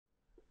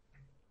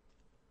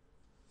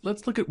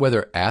Let's look at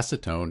whether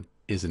acetone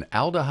is an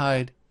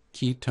aldehyde,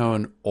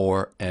 ketone,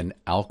 or an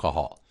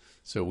alcohol.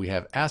 So we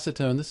have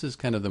acetone. This is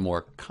kind of the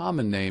more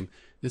common name.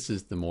 This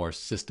is the more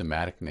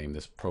systematic name,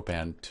 this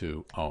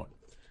propan-2-one.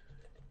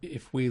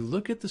 If we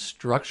look at the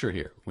structure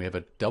here, we have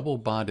a double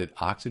bonded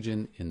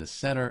oxygen in the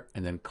center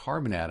and then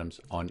carbon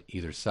atoms on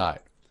either side.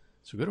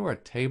 So go to our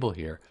table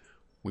here.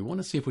 We want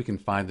to see if we can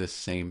find this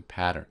same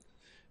pattern.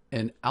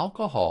 An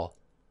alcohol,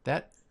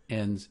 that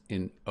ends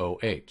in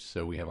OH.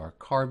 So we have our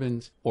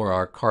carbons or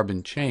our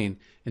carbon chain,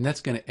 and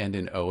that's going to end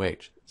in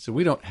OH. So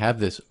we don't have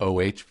this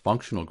OH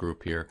functional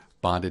group here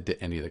bonded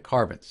to any of the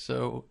carbons.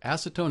 So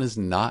acetone is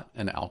not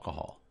an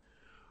alcohol.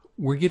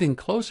 We're getting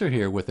closer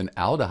here with an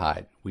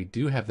aldehyde. We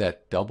do have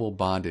that double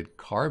bonded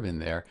carbon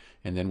there,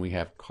 and then we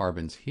have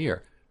carbons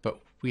here, but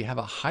we have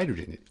a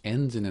hydrogen. It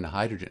ends in a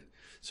hydrogen.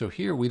 So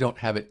here we don't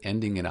have it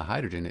ending in a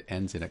hydrogen. It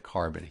ends in a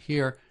carbon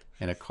here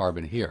and a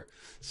carbon here.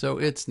 So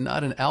it's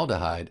not an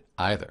aldehyde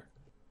either.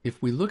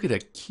 If we look at a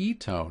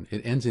ketone,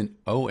 it ends in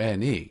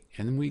ONE,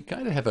 and we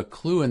kind of have a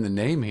clue in the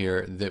name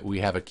here that we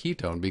have a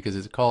ketone because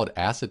it's called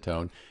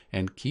acetone,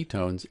 and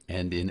ketones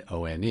end in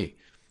ONE.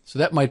 So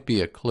that might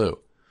be a clue.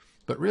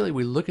 But really,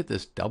 we look at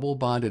this double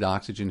bonded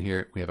oxygen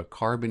here. We have a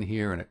carbon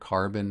here and a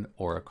carbon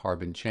or a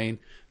carbon chain.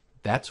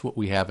 That's what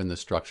we have in the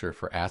structure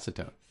for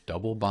acetone.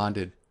 Double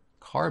bonded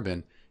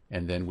carbon,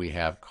 and then we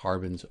have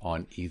carbons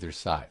on either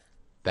side.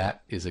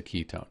 That is a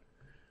ketone.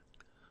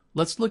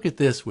 Let's look at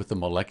this with the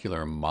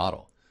molecular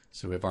model.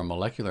 So we have our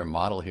molecular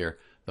model here.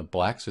 The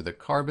blacks are the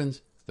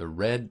carbons. The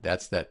red,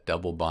 that's that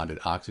double bonded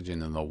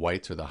oxygen, and the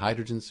whites are the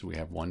hydrogens. So we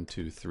have 1,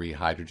 2, 3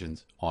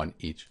 hydrogens on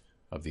each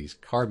of these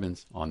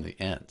carbons on the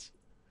ends.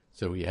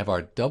 So we have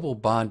our double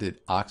bonded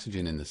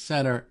oxygen in the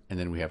center, and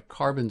then we have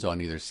carbons on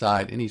either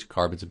side, and each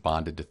carbon is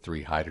bonded to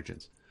 3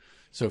 hydrogens.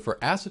 So for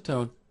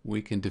acetone,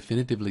 we can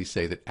definitively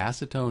say that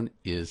acetone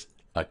is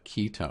a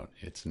ketone.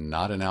 It's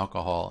not an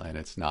alcohol, and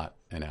it's not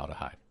an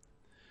aldehyde.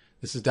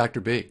 This is Dr.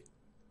 B.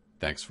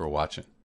 Thanks for watching.